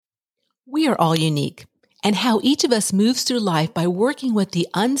We are all unique, and how each of us moves through life by working with the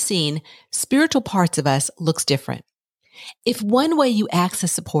unseen, spiritual parts of us looks different. If one way you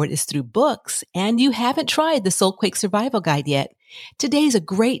access support is through books and you haven't tried the Soulquake Survival Guide yet, today's a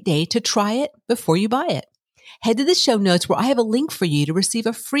great day to try it before you buy it. Head to the show notes where I have a link for you to receive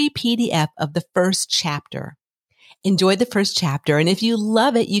a free PDF of the first chapter. Enjoy the first chapter, and if you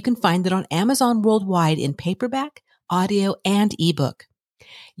love it, you can find it on Amazon worldwide in paperback, audio, and ebook.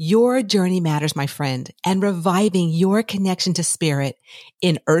 Your journey matters, my friend, and reviving your connection to spirit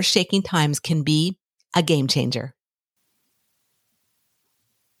in earth-shaking times can be a game changer.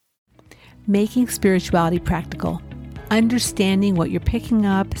 Making spirituality practical, understanding what you're picking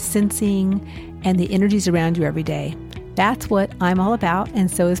up, sensing, and the energies around you every day. That's what I'm all about, and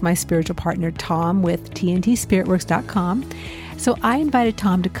so is my spiritual partner, Tom, with TNTSpiritWorks.com. So I invited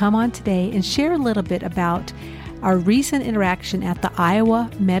Tom to come on today and share a little bit about our recent interaction at the Iowa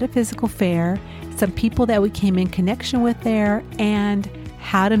Metaphysical Fair, some people that we came in connection with there, and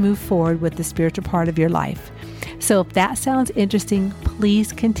how to move forward with the spiritual part of your life. So if that sounds interesting,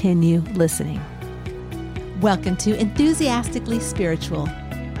 please continue listening. Welcome to Enthusiastically Spiritual,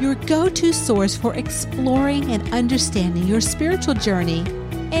 your go-to source for exploring and understanding your spiritual journey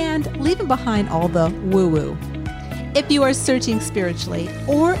and leaving behind all the woo-woo. If you are searching spiritually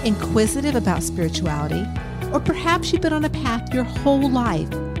or inquisitive about spirituality, or perhaps you've been on a path your whole life,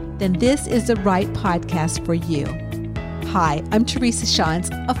 then this is the right podcast for you. Hi, I'm Teresa Shantz,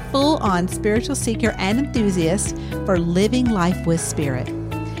 a full-on spiritual seeker and enthusiast for living life with spirit.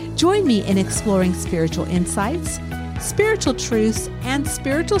 Join me in exploring spiritual insights, spiritual truths, and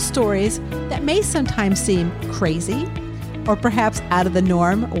spiritual stories that may sometimes seem crazy or perhaps out of the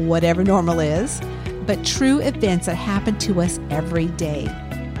norm, whatever normal is, but true events that happen to us every day.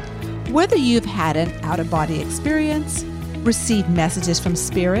 Whether you've had an out-of-body experience, received messages from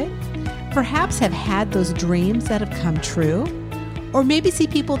spirit, perhaps have had those dreams that have come true, or maybe see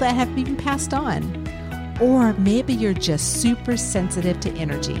people that have even passed on, or maybe you're just super sensitive to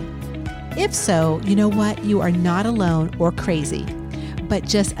energy. If so, you know what? You are not alone or crazy, but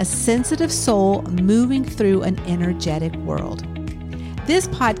just a sensitive soul moving through an energetic world. This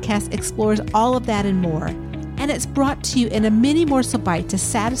podcast explores all of that and more, and it's brought to you in a mini morsel bite to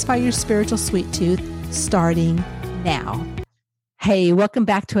satisfy your spiritual sweet tooth starting now. Hey, welcome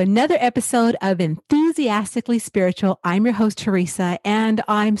back to another episode of Enthusiastically Spiritual. I'm your host, Teresa, and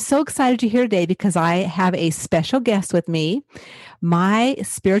I'm so excited you're here today because I have a special guest with me, my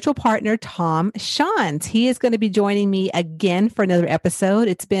spiritual partner, Tom Shantz. He is going to be joining me again for another episode.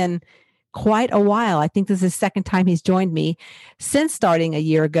 It's been quite a while. I think this is the second time he's joined me since starting a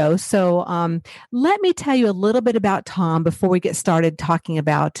year ago. So let me tell you a little bit about Tom before we get started talking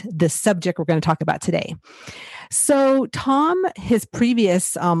about the subject we're going to talk about today. So Tom, his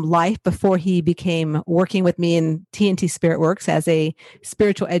previous life before he became working with me in TNT Spirit Works as a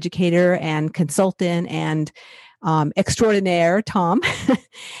spiritual educator and consultant and extraordinaire, Tom,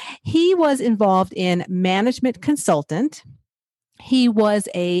 he was involved in management consultant. He was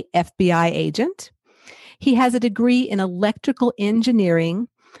a FBI agent. He has a degree in electrical engineering.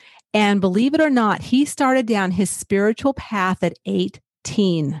 And believe it or not, he started down his spiritual path at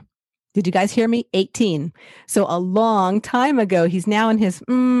 18. Did you guys hear me? 18. So a long time ago. He's now in his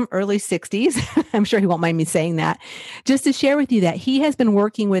early 60s. I'm sure he won't mind me saying that. Just to share with you that he has been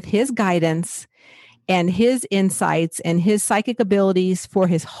working with his guidance and his insights and his psychic abilities for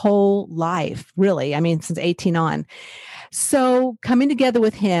his whole life, really. I mean, since 18 on. So coming together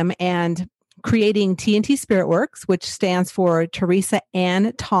with him and creating TNT Spirit Works, which stands for Teresa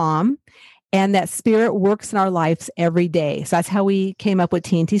and Tom, and that spirit works in our lives every day. So that's how we came up with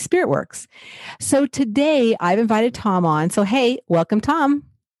TNT Spirit Works. So today I've invited Tom on. So, hey, welcome, Tom.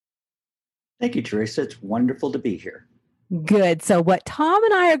 Thank you, Teresa. It's wonderful to be here. Good. So what Tom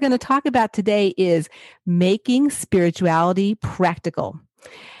and I are going to talk about today is making spirituality practical.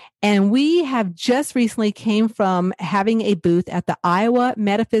 And we have just recently came from having a booth at the Iowa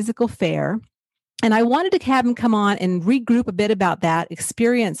Metaphysical Fair. And I wanted to have him come on and regroup a bit about that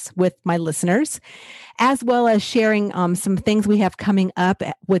experience with my listeners, as well as sharing some things we have coming up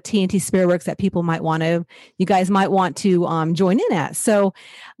with TNT Spirit Works that you guys might want to join in at. So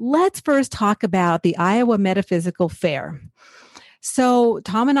let's first talk about the Iowa Metaphysical Fair. So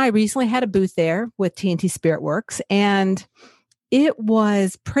Tom and I recently had a booth there with TNT Spirit Works, and it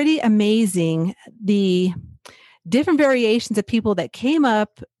was pretty amazing, the different variations of people that came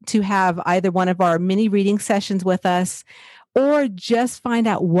up to have either one of our mini reading sessions with us or just find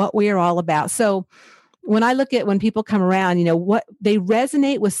out what we are all about. So when I look at when people come around, what they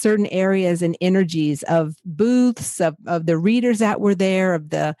resonate with certain areas and energies of booths, of the readers that were there,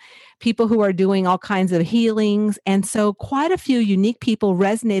 of the people who are doing all kinds of healings. And so quite a few unique people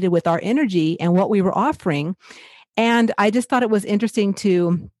resonated with our energy and what we were offering. And I just thought it was interesting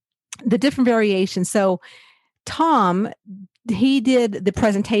to the different variations. So Tom, he did the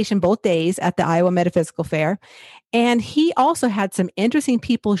presentation both days at the Iowa Metaphysical Fair. And he also had some interesting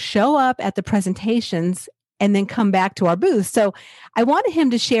people show up at the presentations and then come back to our booth. So I wanted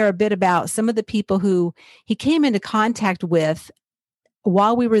him to share a bit about some of the people who he came into contact with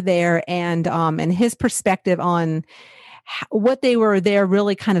while we were there, and his perspective on what they were there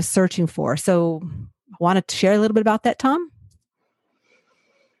really kind of searching for. So I wanted to share a little bit about that, Tom.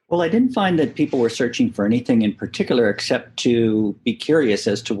 Well, I didn't find that people were searching for anything in particular except to be curious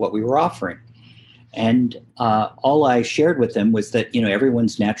as to what we were offering. And all I shared with them was that,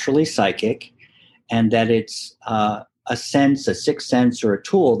 everyone's naturally psychic, and that it's a sense, a sixth sense, or a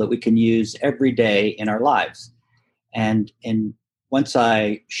tool that we can use every day in our lives. And once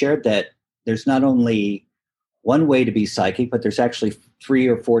I shared that there's not only one way to be psychic, but there's actually 3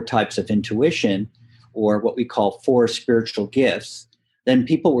 or 4 types of intuition, or what we call 4 spiritual gifts, then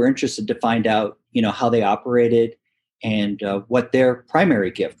people were interested to find out, how they operated and what their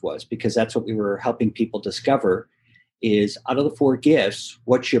primary gift was, because that's what we were helping people discover is out of the 4 gifts,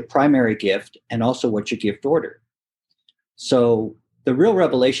 what's your primary gift and also what's your gift order. So the real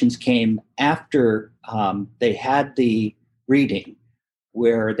revelations came after they had the reading,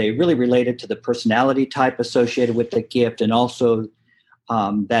 where they really related to the personality type associated with the gift and also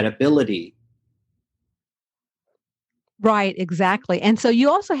that ability. Right, exactly. And so you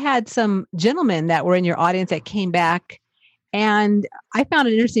also had some gentlemen that were in your audience that came back. And I found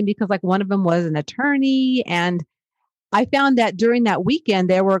it interesting because one of them was an attorney. And I found that during that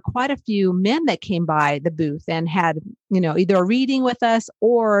weekend, there were quite a few men that came by the booth and had, either a reading with us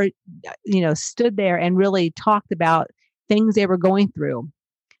or, stood there and really talked about things they were going through.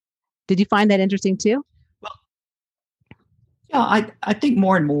 Did you find that interesting too? Well, yeah, I think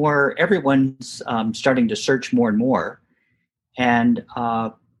more and more everyone's starting to search more and more. And,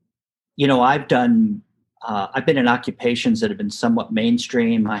 I've been in occupations that have been somewhat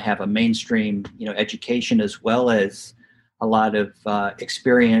mainstream. I have a mainstream, education, as well as a lot of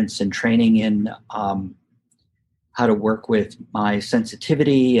experience and training in how to work with my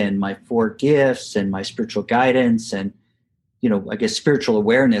sensitivity and my 4 gifts and my spiritual guidance. And, I guess spiritual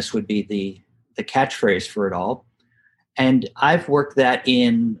awareness would be the catchphrase for it all. And I've worked that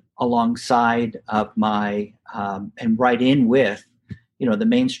in alongside of my and right in with, the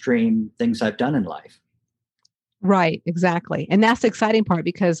mainstream things I've done in life. Right, exactly. And that's the exciting part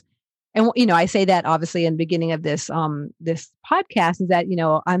because, and I say that obviously in the beginning of this this podcast is that,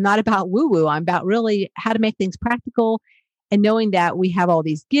 I'm not about woo-woo. I'm about really how to make things practical and knowing that we have all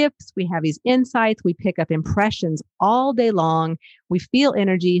these gifts, we have these insights, we pick up impressions all day long. We feel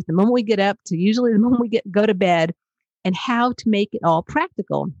energies the moment we get up to usually the moment we go to bed, and how to make it all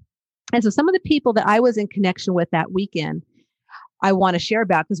practical. And so some of the people that I was in connection with that weekend, I want to share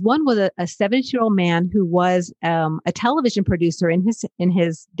about, because one was a 70-year-old man who was a television producer in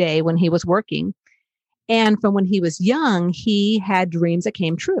his day when he was working. And from when he was young, he had dreams that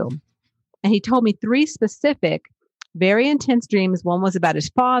came true. And he told me 3 specific, very intense dreams. One was about his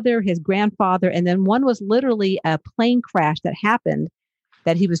father, his grandfather, and then one was literally a plane crash that happened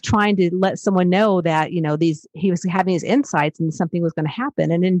that he was trying to let someone know that, he was having his insights and something was going to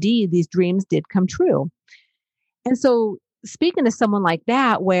happen. And indeed, these dreams did come true. And so speaking to someone like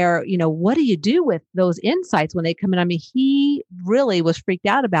that, where, what do you do with those insights when they come in? I mean, he really was freaked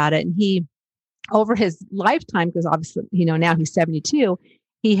out about it. And he, over his lifetime, because obviously, now he's 72,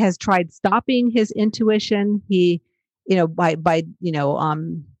 he has tried stopping his intuition. He, by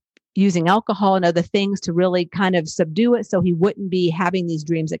using alcohol and other things to really kind of subdue it so he wouldn't be having these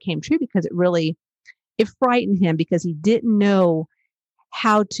dreams that came true, because it frightened him because he didn't know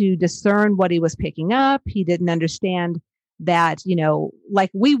how to discern what he was picking up. He didn't understand that,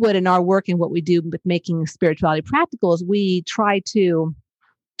 like we would in our work and what we do with making spirituality practical is we try to,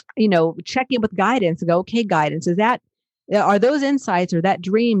 check in with guidance and go, okay, guidance, are those insights or that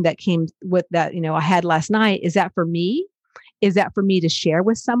dream that came with that, I had last night, is that for me? Is that for me to share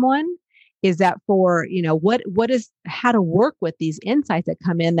with someone? Is that for, how to work with these insights that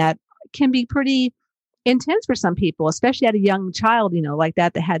come in that can be pretty intense for some people, especially at a young child, like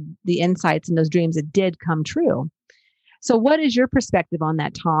that had the insights and those dreams that did come true. So what is your perspective on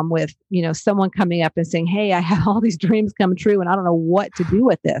that, Tom, with, someone coming up and saying, hey, I have all these dreams come true and I don't know what to do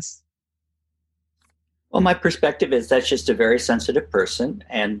with this? Well, my perspective is that's just a very sensitive person.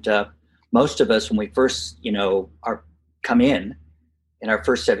 And most of us, when we first, are come in our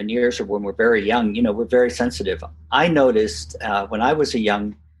first 7 years, or when we're very young, we're very sensitive. I noticed when I was a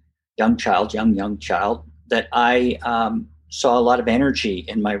young child, that I saw a lot of energy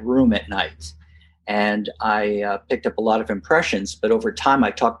in my room at night. And I picked up a lot of impressions, but over time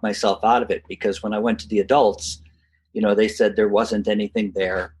I talked myself out of it, because when I went to the adults, they said there wasn't anything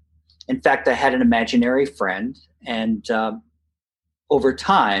there. In fact, I had an imaginary friend, and over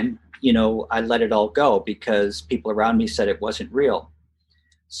time, I let it all go because people around me said it wasn't real.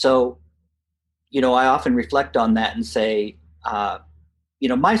 So, I often reflect on that and say,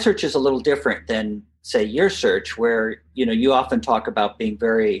 my search is a little different than, say, your search, where, you often talk about being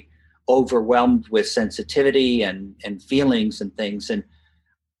very overwhelmed with sensitivity and feelings and things. And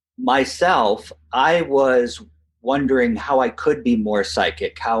myself, I was wondering how I could be more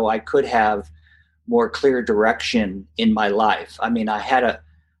psychic, how I could have more clear direction in my life. I mean, I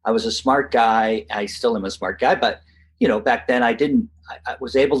was a smart guy. I still am a smart guy, but back then I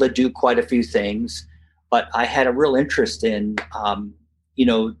was able to do quite a few things, but I had a real interest in,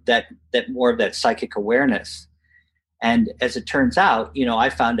 that more of that psychic awareness. And as it turns out, I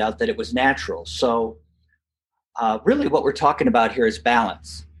found out that it was natural. So really what we're talking about here is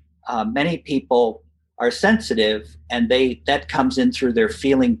balance. Many people are sensitive, and that comes in through their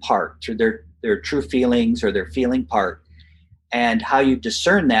feeling part, through their true feelings or their feeling part. And how you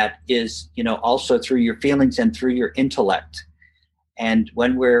discern that is, also through your feelings and through your intellect. And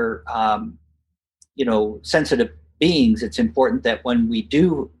when we're, sensitive beings, it's important that when we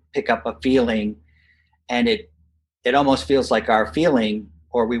do pick up a feeling and it almost feels like our feeling,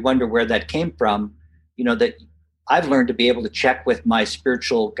 or we wonder where that came from, that I've learned to be able to check with my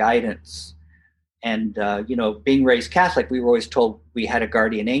spiritual guidance. And, being raised Catholic, we were always told we had a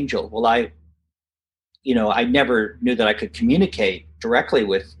guardian angel. Well, I never knew that I could communicate directly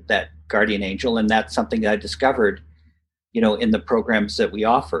with that guardian angel. And that's something that I discovered, in the programs that we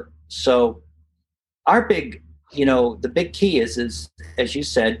offer. So our the big key is, as you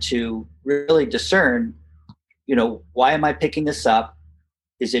said, to really discern, why am I picking this up?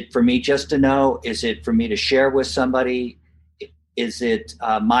 Is it for me just to know? Is it for me to share with somebody? Is it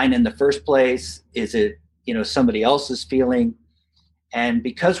mine in the first place? Is it, somebody else's feeling? And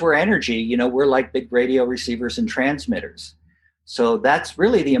because we're energy, we're like big radio receivers and transmitters. So that's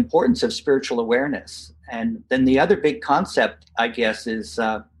really the importance of spiritual awareness. And then the other big concept, I guess, is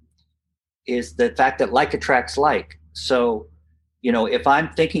the fact that like attracts like. So, if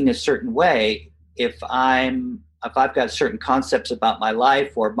I'm thinking a certain way, if I've got certain concepts about my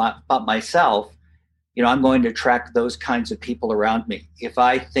life or about myself, I'm going to attract those kinds of people around me. If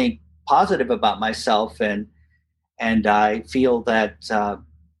I think positive about myself and I feel that,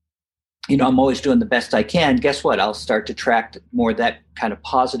 I'm always doing the best I can, guess what? I'll start to attract more of that kind of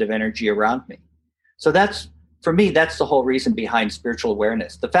positive energy around me. So for me, that's the whole reason behind spiritual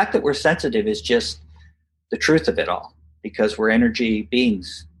awareness. The fact that we're sensitive is just the truth of it all, because we're energy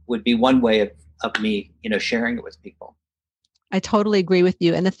beings would be one way of me, sharing it with people. I totally agree with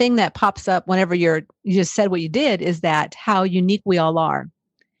you. And the thing that pops up whenever you just said what you did is that how unique we all are.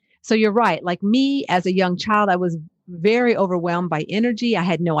 So you're right. Like me as a young child, I was very overwhelmed by energy. I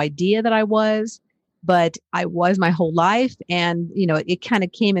had no idea that I was, but I was my whole life. And, it kind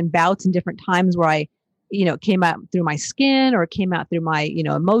of came in bouts in different times where it came out through my skin, or it came out through my,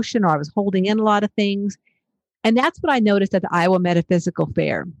 emotion, or I was holding in a lot of things. And that's what I noticed at the Iowa Metaphysical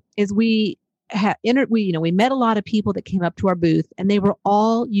Fair is we met a lot of people that came up to our booth, and they were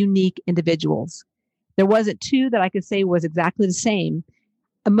all unique individuals. There wasn't two that I could say was exactly the same.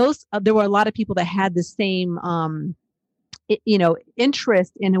 There were a lot of people that had the same,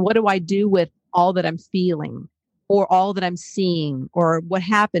 interest in what do I do with all that I'm feeling or all that I'm seeing or what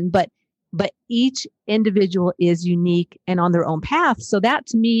happened. But each individual is unique and on their own path. So that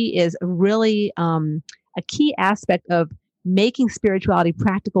to me is really a key aspect of making spirituality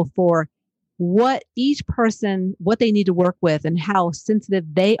practical for what each person, what they need to work with and how sensitive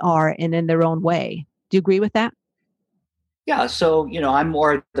they are and in their own way. Do you agree with that? Yeah. So, I'm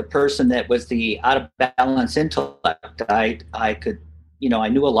more the person that was the out of balance intellect. I could, I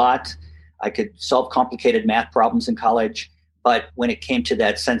knew a lot. I could solve complicated math problems in college. But when it came to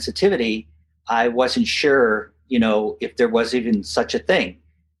that sensitivity, I wasn't sure, if there was even such a thing.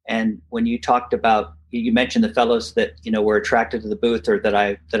 And when you talked about, you mentioned the fellows that, were attracted to the booth, or that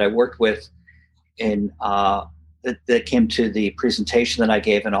I worked with in that came to the presentation that I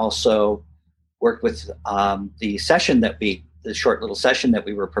gave, and also worked with the short little session that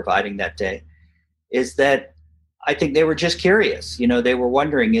we were providing that day, is that I think they were just curious. They were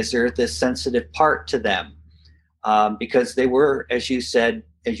wondering, is there this sensitive part to them? Because they were, as you said,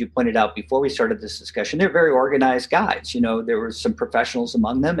 as you pointed out before we started this discussion, they're very organized guys. There were some professionals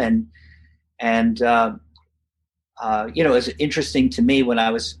among them, and it's interesting to me when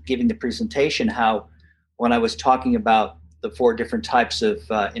I was giving the presentation how when I was talking about the 4 different types of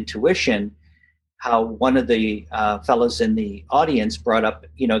intuition, how one of the fellows in the audience brought up,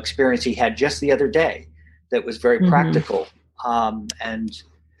 experience he had just the other day that was very practical, and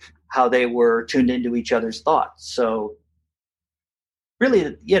how they were tuned into each other's thoughts. So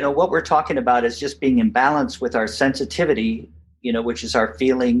really, what we're talking about is just being in balance with our sensitivity, which is our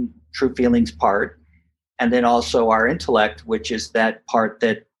true feelings part, and then also our intellect, which is that part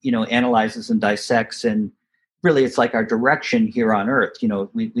that, analyzes and dissects. And really, it's like our direction here on Earth.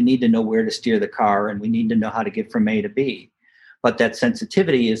 We need to know where to steer the car, and we need to know how to get from A to B. But that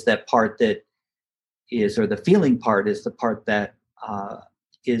sensitivity is that part that is, or the feeling part is the part that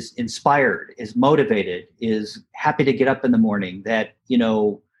is inspired, is motivated, is happy to get up in the morning. That,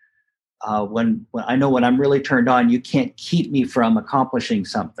 when I know when I'm really turned on, you can't keep me from accomplishing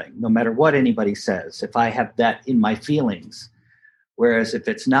something, no matter what anybody says, if I have that in my feelings. Whereas if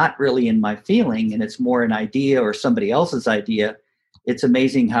it's not really in my feeling and it's more an idea or somebody else's idea, it's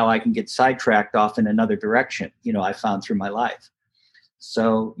amazing how I can get sidetracked off in another direction, I found through my life.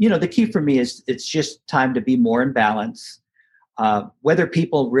 So, the key for me is it's just time to be more in balance. Whether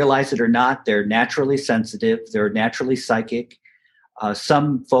people realize it or not, they're naturally sensitive, they're naturally psychic.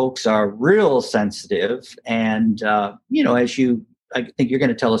 Some folks are real sensitive. And, I think you're going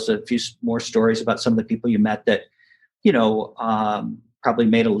to tell us a few more stories about some of the people you met that, probably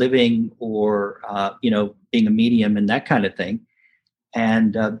made a living or, being a medium and that kind of thing.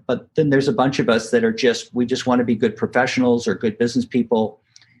 And, but then there's a bunch of us that are we just want to be good professionals or good business people,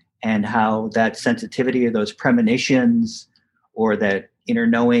 and how that sensitivity or those premonitions or that inner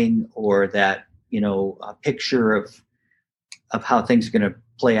knowing or that, a picture of how things are going to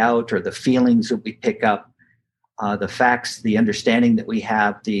play out, or the feelings that we pick up, the facts, the understanding that we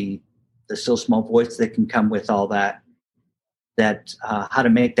have, the still small voice that can come with all that, how to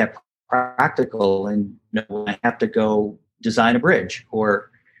make that practical. And when I have to go design a bridge, or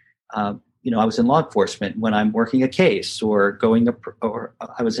I was in law enforcement when I'm working a case, or or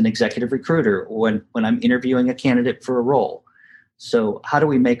I was an executive recruiter, or when I'm interviewing a candidate for a role. So how do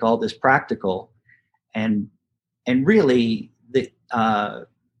we make all this practical and really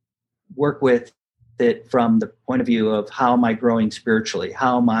work with it from the point of view of how am I growing spiritually?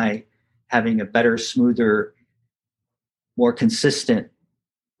 How am I having a better, smoother, more consistent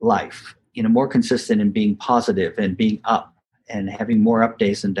life? More consistent in being positive and being up and having more up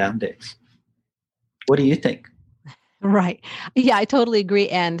days and down days. What do you think? Right. Yeah, I totally agree.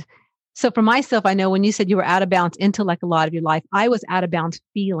 And so for myself, I know when you said you were out of balance intellect a lot of your life, I was out of balance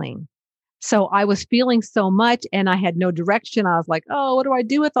feeling. So I was feeling so much and I had no direction. I was like, oh, what do I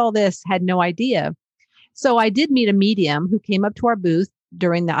do with all this? Had no idea. So I did meet a medium who came up to our booth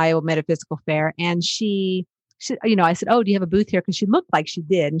during the Iowa Metaphysical Fair. And she I said, oh, do you have a booth here? Because she looked like she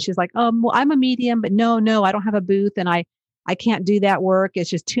did. And she's like, well, I'm a medium, but no, I don't have a booth. And I can't do that work. It's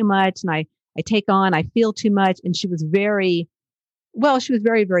just too much. And I feel too much. And she was very,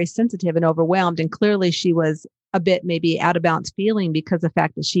 very sensitive and overwhelmed. And clearly she was a bit maybe out of balance feeling because of the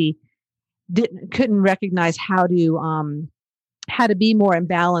fact that she couldn't recognize how to be more in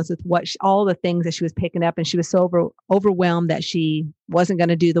balance with all the things that she was picking up. And she was so overwhelmed that she wasn't going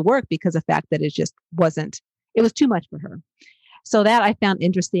to do the work because of the fact that it was too much for her. So that I found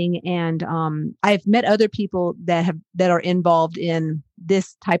interesting. And I've met other people that are involved in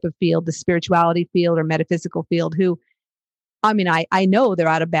this type of field, the spirituality field or metaphysical field, who, I know they're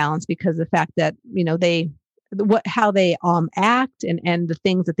out of balance because of the fact that, how they act and the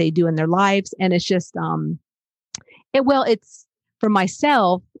things that they do in their lives. And it's just, it's for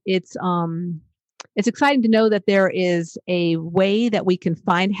myself, it's exciting to know that there is a way that we can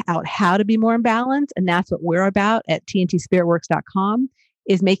find out how to be more in balance. And that's what we're about at tntspiritworks.com,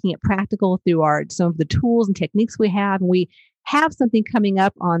 is making it practical through some of the tools and techniques we have. And we have something coming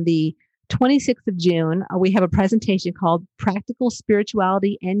up on the 26th of June. We have a presentation called Practical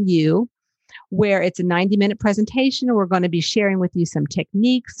Spirituality and You, where it's a 90-minute presentation. And we're going to be sharing with you some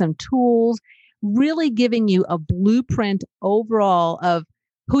techniques, some tools, really giving you a blueprint overall of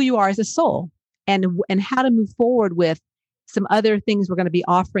who you are as a soul and how to move forward with some other things we're going to be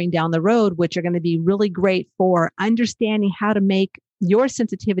offering down the road, which are going to be really great for understanding how to make your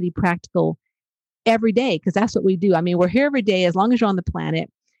sensitivity practical every day. Because that's what we do. We're here every day. As long as you're on the planet,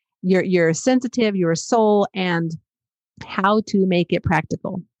 you're sensitive, you're a soul, and how to make it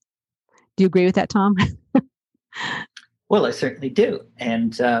practical. Do you agree with that, Tom? Well, I certainly do.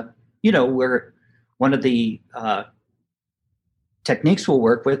 And, we're one of the techniques we'll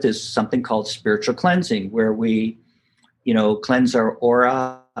work with is something called spiritual cleansing, where we, cleanse our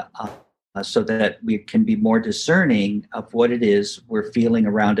aura so that we can be more discerning of what it is we're feeling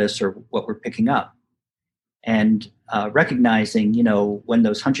around us or what we're picking up. And recognizing, when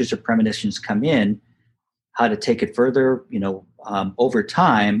those hunches or premonitions come in, how to take it further, over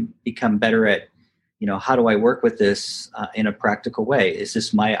time, become better at, how do I work with this in a practical way? Is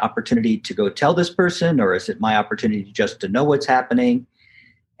this my opportunity to go tell this person, or is it my opportunity just to know what's happening?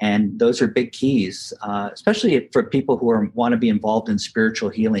 And those are big keys, especially for people who want to be involved in spiritual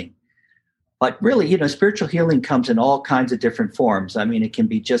healing. But really, spiritual healing comes in all kinds of different forms. I mean, it can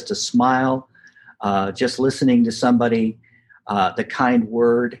be just a smile, just listening to somebody, the kind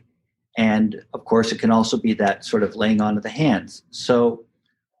word. And of course, it can also be that sort of laying on of the hands. So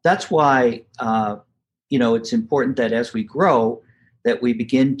that's why, it's important that as we grow, that we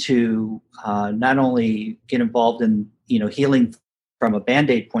begin to not only get involved in, healing from a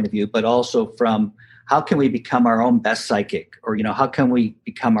Band-Aid point of view, but also from how can we become our own best psychic, or, how can we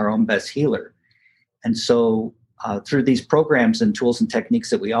become our own best healer? And so through these programs and tools and techniques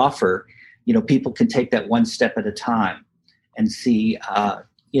that we offer, people can take that one step at a time and see,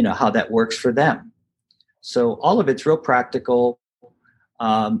 how that works for them. So all of it's real practical.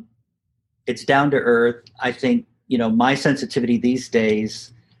 It's down to earth. I think, my sensitivity these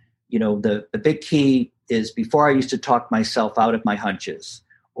days, the big key is before I used to talk myself out of my hunches,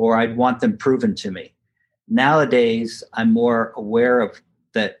 or I'd want them proven to me. Nowadays, I'm more aware of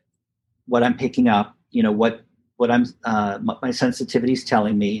that, what I'm picking up, what I'm, my sensitivity is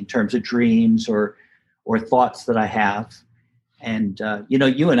telling me in terms of dreams or thoughts that I have. And,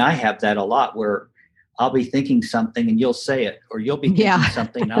 you and I have that a lot, where I'll be thinking something and you'll say it, or you'll be thinking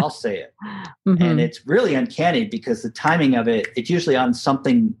something and I'll say it. Mm-hmm. And it's really uncanny because the timing of it, it's usually on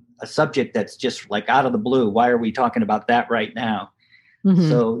a subject that's just like out of the blue. Why are we talking about that right now? Mm-hmm.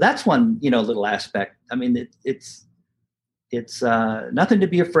 So that's one, little aspect. I mean, it's nothing to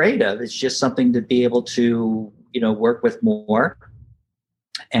be afraid of. It's just something to be able to, work with more.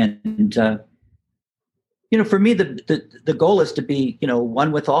 And, for me, the goal is to be,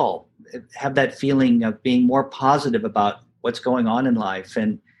 one with all, have that feeling of being more positive about what's going on in life.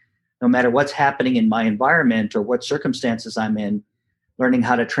 And no matter what's happening in my environment or what circumstances I'm in, learning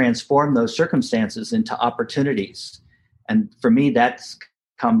how to transform those circumstances into opportunities. And for me, that's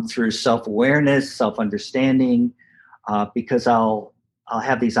come through self-awareness, self-understanding, because I'll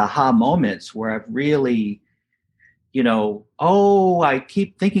have these aha moments where I've really, I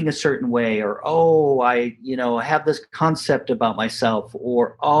keep thinking a certain way, or, I have this concept about myself,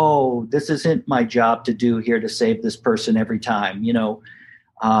 or, this isn't my job to do here to save this person every time.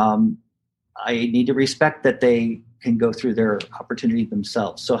 I need to respect that they can go through their opportunity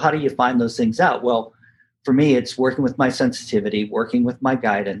themselves. So how do you find those things out? Well, for me, it's working with my sensitivity, working with my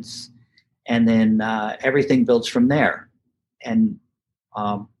guidance, and then everything builds from there. And,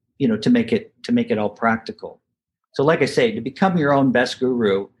 to make it all practical. So like I say, to become your own best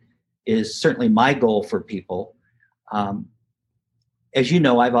guru is certainly my goal for people. As you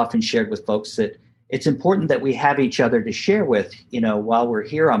know, I've often shared with folks that it's important that we have each other to share with, while we're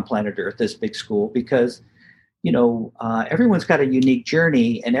here on planet Earth, this big school, because, everyone's got a unique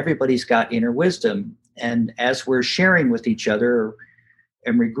journey and everybody's got inner wisdom. And as we're sharing with each other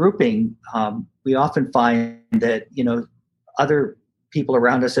and regrouping, we often find that, other people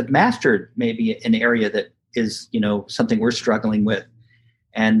around us have mastered maybe an area that is, something we're struggling with,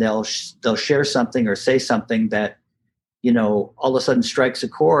 and they'll share something or say something that, all of a sudden strikes a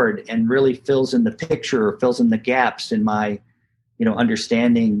chord and really fills in the picture or fills in the gaps in my,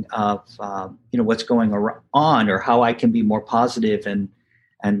 understanding of, what's going on, or how I can be more positive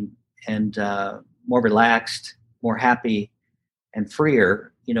and more relaxed, more happy and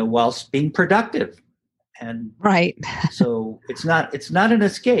freer, whilst being productive. And right. So it's not an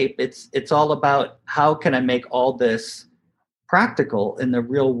escape. It's all about how can I make all this practical in the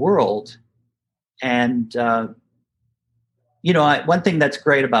real world. And, one thing that's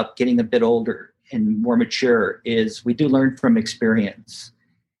great about getting a bit older and more mature is we do learn from experience.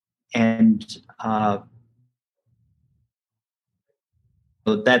 And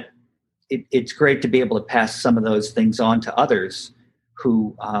that it's great to be able to pass some of those things on to others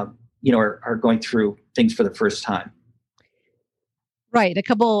who, are going through things for the first time. Right. A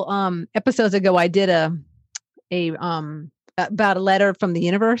couple episodes ago, I did about a letter from the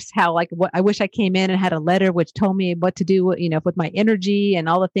universe, how what I wish I came in and had a letter which told me what to do, with my energy and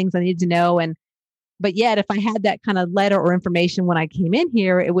all the things I need to know. But yet, if I had that kind of letter or information when I came in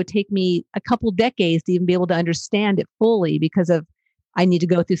here, it would take me a couple decades to even be able to understand it fully because of I need to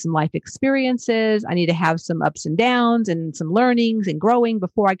go through some life experiences. I need to have some ups and downs and some learnings and growing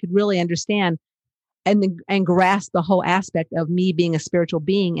before I could really understand and grasp the whole aspect of me being a spiritual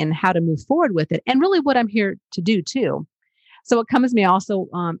being and how to move forward with it. And really what I'm here to do too. So what comes to me also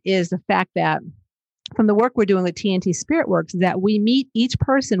is the fact that from the work we're doing with TNT Spirit Works, that we meet each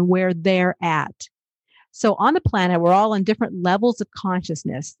person where they're at. So on the planet, we're all in different levels of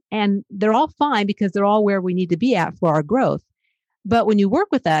consciousness, and they're all fine because they're all where we need to be at for our growth. But when you work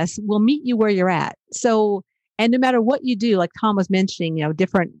with us, we'll meet you where you're at. So, and no matter what you do, like Tom was mentioning,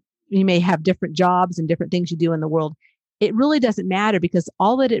 you may have different jobs and different things you do in the world. It really doesn't matter, because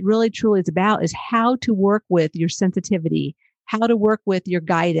all that it really truly is about is how to work with your sensitivity, how to work with your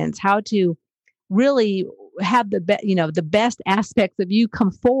guidance, how to really have the best aspects of you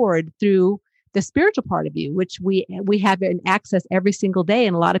come forward through the spiritual part of you, which we have in access every single day.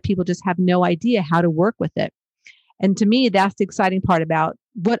 And a lot of people just have no idea how to work with it. And to me, that's the exciting part about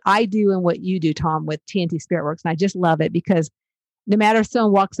what I do and what you do, Tom, with TNT Spirit Works. And I just love it, because no matter if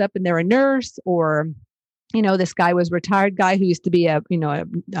someone walks up and they're a nurse, or, this guy was a retired guy who used to be a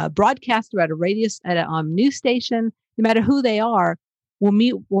broadcaster at a news station, no matter who they are, we'll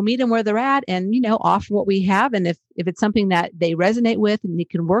meet them where they're at and, offer what we have. And if it's something that they resonate with and you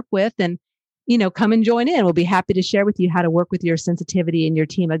can work with, then, come and join in. We'll be happy to share with you how to work with your sensitivity and your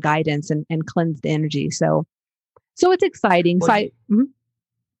team of guidance and cleanse the energy. So it's exciting.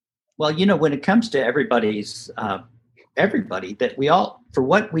 Well, when it comes to everybody that we all, for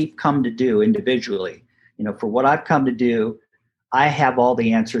what we've come to do individually, for what I've come to do, I have all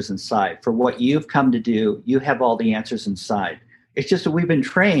the answers inside. For what you've come to do, you have all the answers inside. It's just that we've been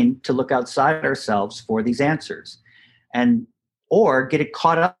trained to look outside ourselves for these answers, or get it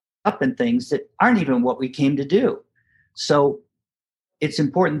caught up in things that aren't even what we came to do. So it's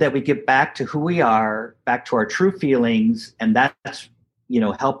important that we get back to who we are, back to our true feelings. And that's,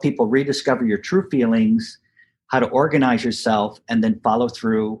 help people rediscover your true feelings, how to organize yourself, and then follow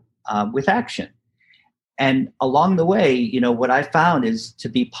through with action. And along the way, what I found is to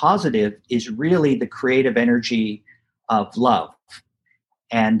be positive is really the creative energy of love.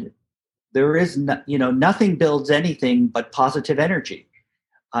 And there is, nothing builds anything but positive energy.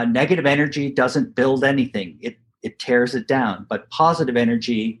 Negative energy doesn't build anything. It tears it down. But positive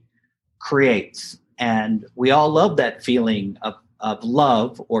energy creates. And we all love that feeling of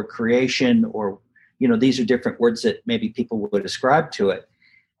love or creation, or, these are different words that maybe people would ascribe to it.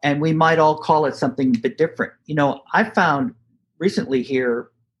 And we might all call it something a bit different. I found recently here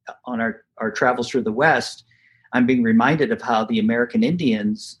on our travels through the West, I'm being reminded of how the American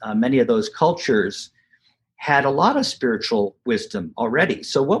Indians, many of those cultures, had a lot of spiritual wisdom already.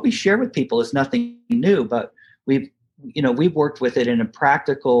 So what we share with people is nothing new, but we've worked with it in a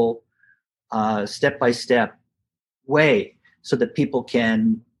practical, step-by-step way so that people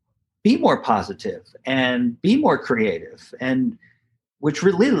can be more positive and be more creative, and which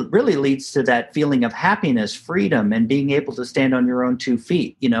really leads to that feeling of happiness, freedom, and being able to stand on your own 2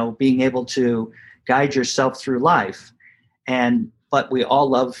 feet, being able to guide yourself through life. But we all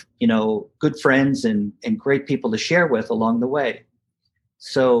love, good friends and great people to share with along the way.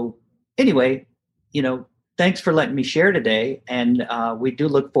 So anyway, thanks for letting me share today. And we do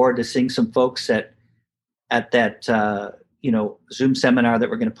look forward to seeing some folks at that, Zoom seminar that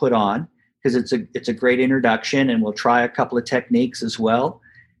we're going to put on, because it's a great introduction, and we'll try a couple of techniques as well,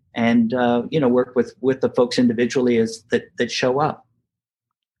 and work with the folks individually that show up.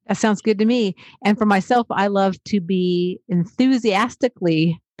 That sounds good to me. And for myself, I love to be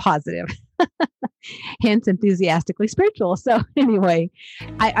enthusiastically positive, hence enthusiastically spiritual. So anyway,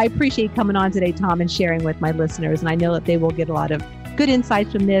 I appreciate coming on today, Tom, and sharing with my listeners. And I know that they will get a lot of good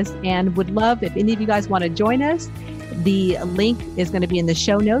insights from this, and would love if any of you guys want to join us. The link is going to be in the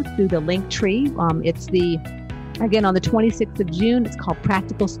show notes through the link tree. It's again, on the 26th of June, it's called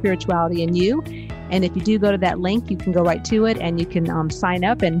Practical Spirituality in You. And if you do go to that link, you can go right to it and you can sign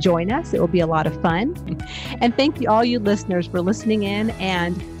up and join us. It will be a lot of fun. And thank you, all you listeners, for listening in.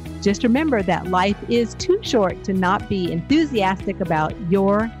 And just remember that life is too short to not be enthusiastic about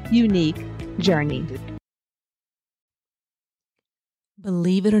your unique journey.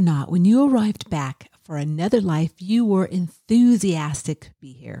 Believe it or not, when you arrived back for another life, you were enthusiastic to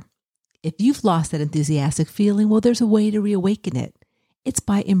be here. If you've lost that enthusiastic feeling, well, there's a way to reawaken it. It's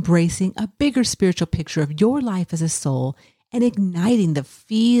by embracing a bigger spiritual picture of your life as a soul and igniting the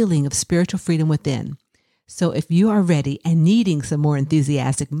feeling of spiritual freedom within. So if you are ready and needing some more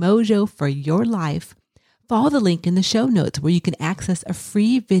enthusiastic mojo for your life, follow the link in the show notes where you can access a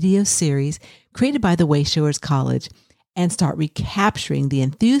free video series created by the Wayshowers College and start recapturing the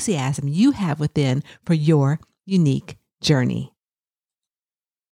enthusiasm you have within for your unique journey.